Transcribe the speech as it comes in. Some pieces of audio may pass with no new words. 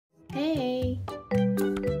Hey.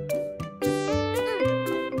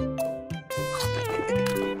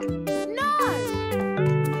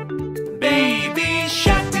 Baby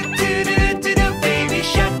shark, do-do-do-do-do, baby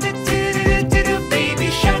shark, do-do-do-do-do, baby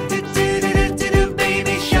shark, do-do-do-do-do,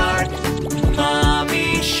 baby shark.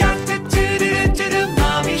 Mommy shark, do-do-do-do-do,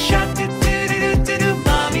 mommy shark, do-do-do-do-do,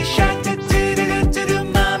 mommy shark, do-do-do-do-do,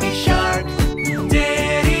 mommy shark.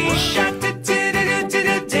 Daddy shark,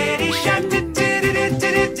 do-do-do-do-do, daddy shark,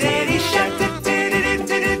 do-do-do-do-do, daddy shark,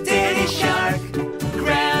 do-do-do-do-do, daddy shark.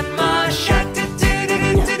 Grandma shark,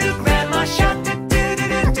 do-do-do-do-do, grandma shark,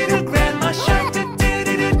 do-do-do-do-do, grandma shark,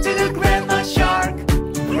 do-do-do-do-do, grandma shark.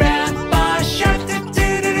 Grandpa shark,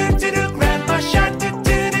 do-do-do-do-do, grandpa shark,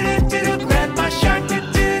 do-do-do-do-do, grandpa shark,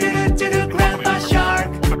 do-do-do-do-do, grandpa shark.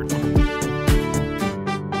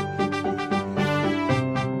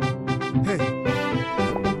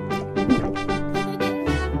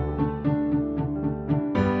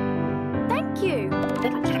 Thank you.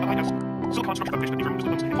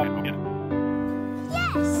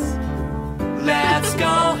 Yes. Let's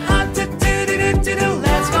go hunt, do-do-do-do-do,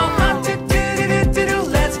 let's go hunt, do-do-do-do-do,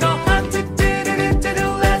 let's go hunt, do-do-do-do-do,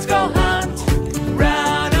 let's go hunt.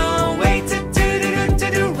 Run away,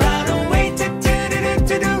 do-do-do-do-do, run away,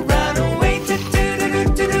 do-do-do-do-do, run away,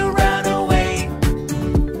 do-do-do-do-do, run away.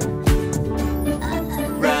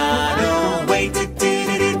 Run away,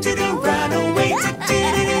 do-do-do-do-do, run away,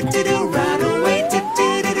 do-do-do-do-do, run away,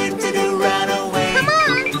 do-do-do-do-do, run away. Come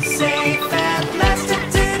on. Safe at last,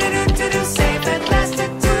 do-do-do-do-do, safe at last,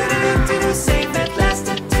 do-do-do-do-do, safe at last,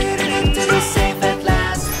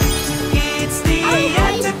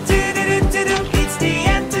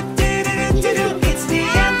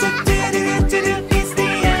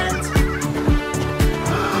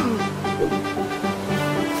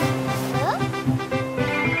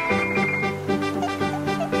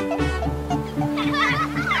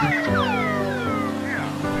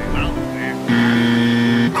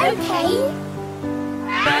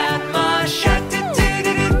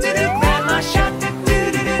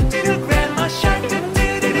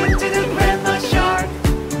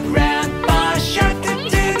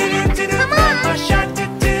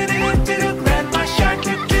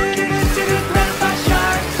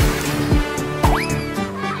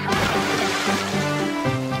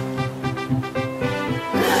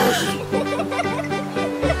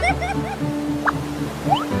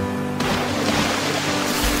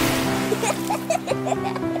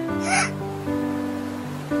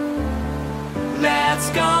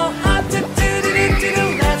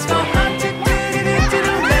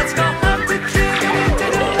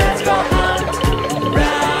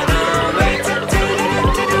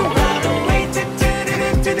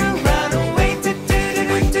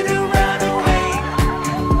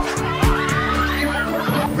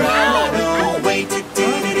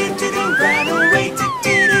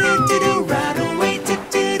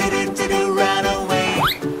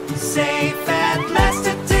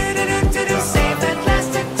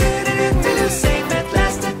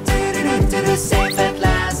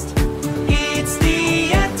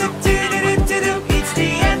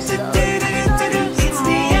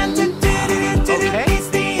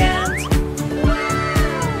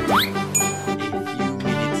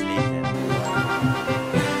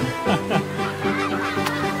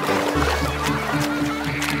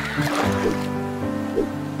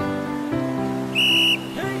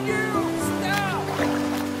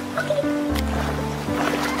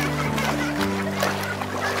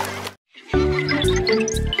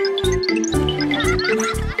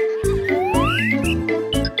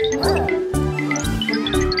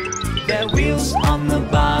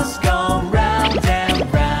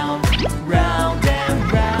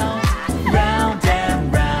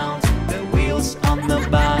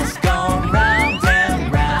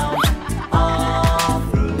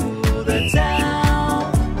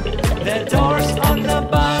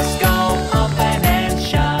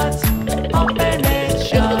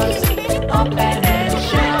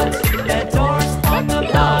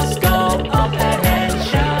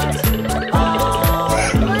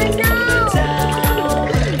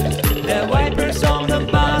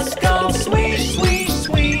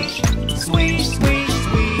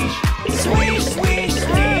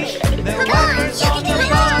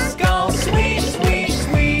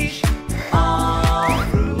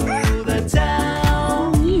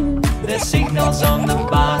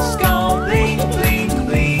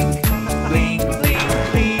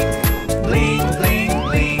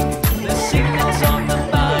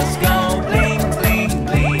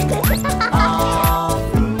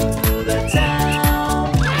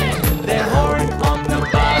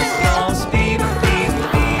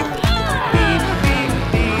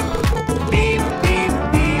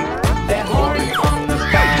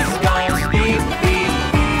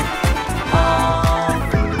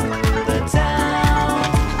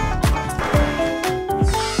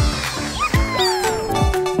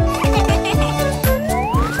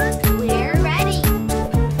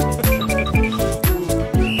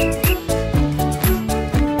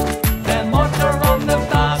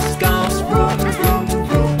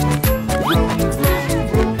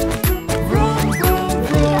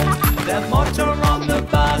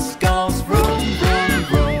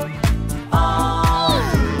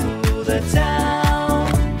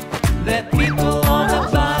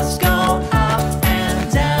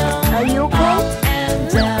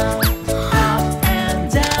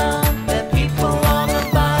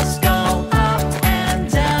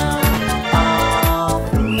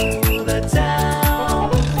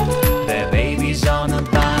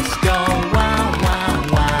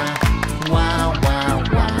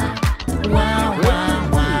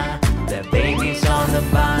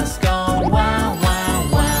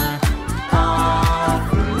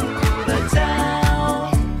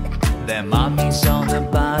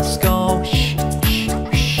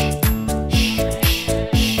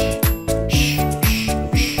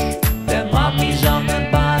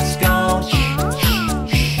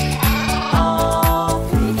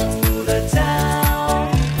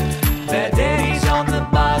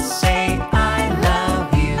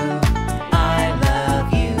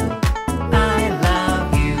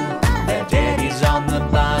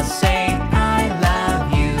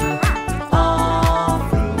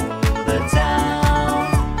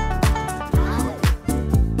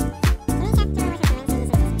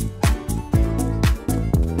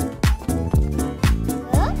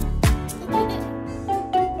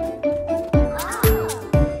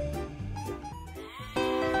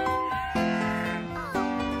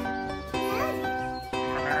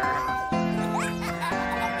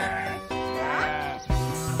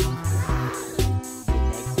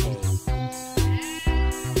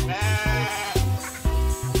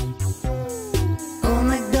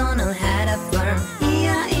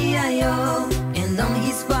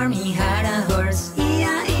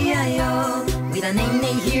 a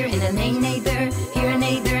neigh-neigh here and a neigh-neigh there, here a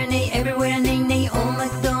neigh, there a neigh, everywhere a neigh-neigh. Old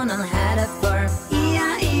MacDonald had a farm,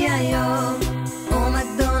 E-I-E-I-O. Old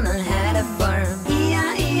MacDonald had a farm,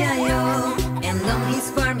 E-I-E-I-O. And on his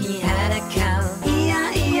farm he had a cow,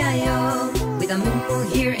 E-I-E-I-O. With a moo-moo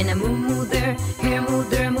here and a moo-moo there, here a moo,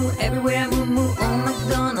 there a moo, everywhere a moo-moo. Old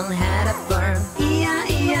MacDonald had a farm,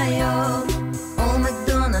 E-I-E-I-O. Old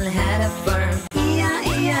MacDonald had a farm,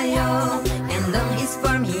 E-I-E-I-O. And on his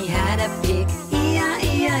farm he had a pig,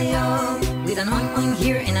 E-I-E-I-O. With an oink-oink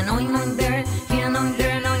here and an oink-oink there, here an oink,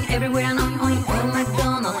 there an oink, everywhere an oink-oink. Old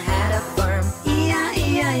MacDonald had a farm,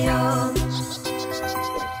 E-I-E-I-O.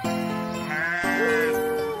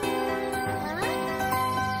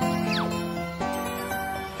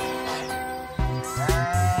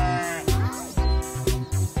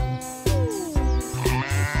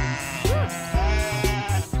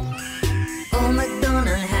 Old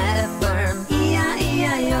MacDonald had a farm,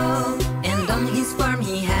 E-I-E-I-O. And on his farm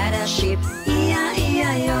he had a sheep,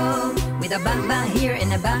 E-I-E-I-O. With a ba-ba here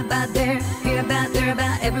and a ba-ba there, here a ba, there a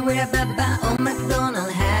ba, everywhere a ba-ba. Old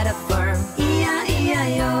MacDonald had a farm,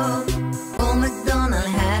 E-I-E-I-O. Old MacDonald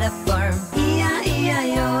had a farm,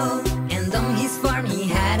 E-I-E-I-O. And on his farm he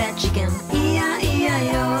had a chicken,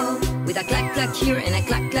 E-I-E-I-O. With a clack-clack here and a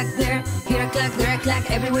clack-clack there, here a clack, there a clack,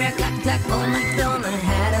 everywhere a clack-clack. Old MacDonald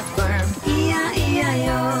had a farm,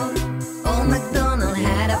 E-I-E-I-O. Old MacDonald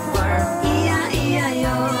had a farm,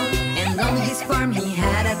 E-I-E-I-O. And on his farm he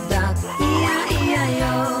had a dog,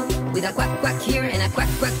 E-I-E-I-O. With a quack-quack here and a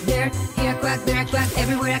quack-quack there, here a quack, there a quack,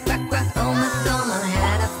 everywhere a quack-quack. Old MacDonald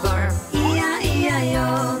had a farm,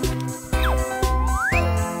 E-I-E-I-O.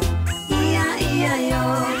 E-I-E-I-O.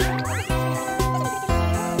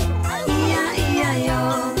 E-I-E-I-O.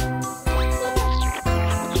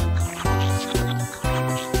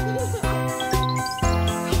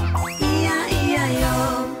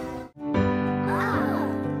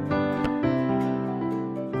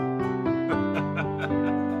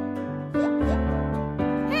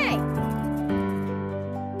 Hey!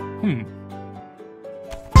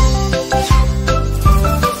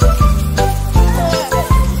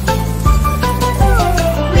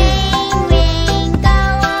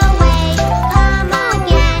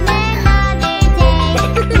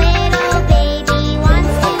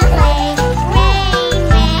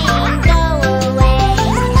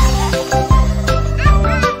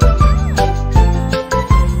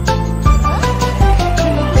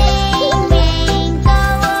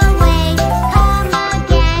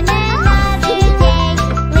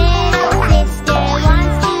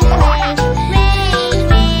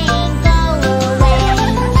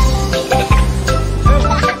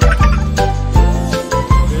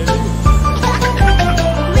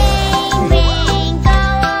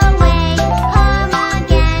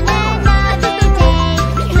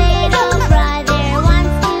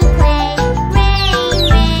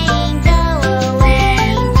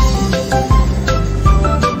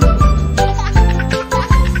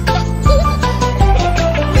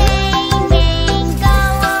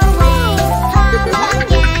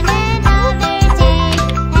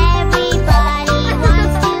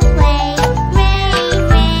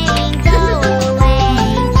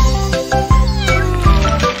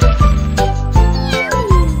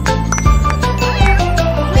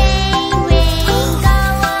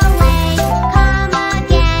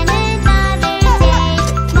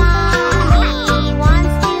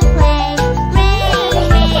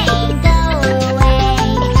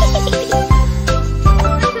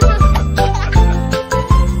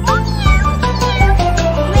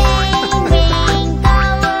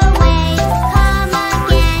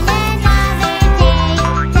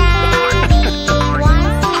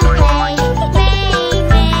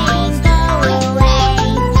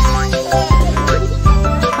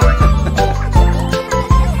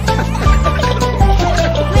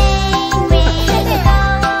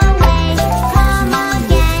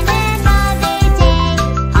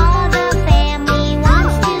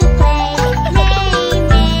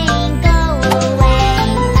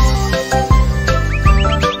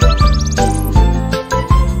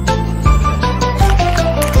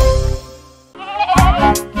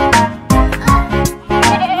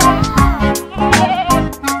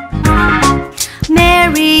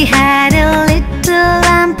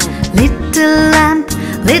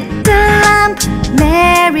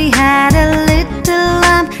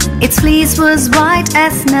 Its fleece was white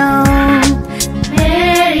as snow.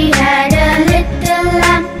 Mary had a little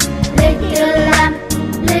lamb, little lamb,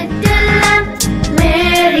 little lamb.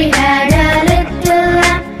 Mary had a little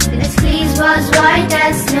lamb, its fleece was white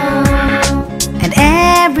as snow. And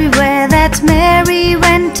everywhere that Mary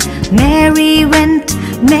went, Mary went,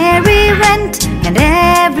 Mary went. And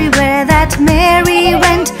that Mary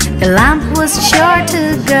went, the lamp was sure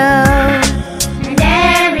to go. And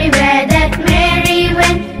everywhere that Mary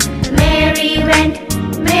went, Mary went,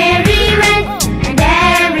 Mary went. And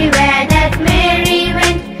everywhere that Mary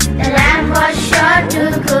went, the lamp was sure to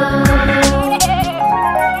go.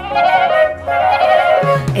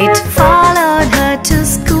 It followed her to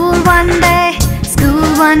school one day, school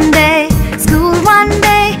one day, school one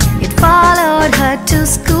day. It followed her to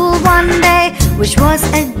school one day, which was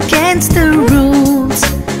against the rules.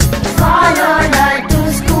 Followed her to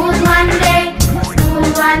school one day, school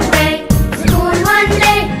one day, school one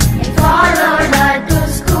day. It followed her to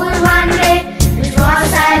school one day, which was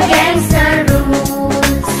against the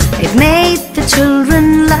rules. It made the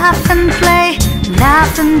children laugh and play,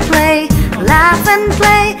 laugh and play, laugh and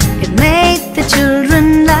play. It made the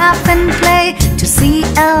children laugh and play to see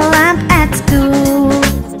a lamp at school.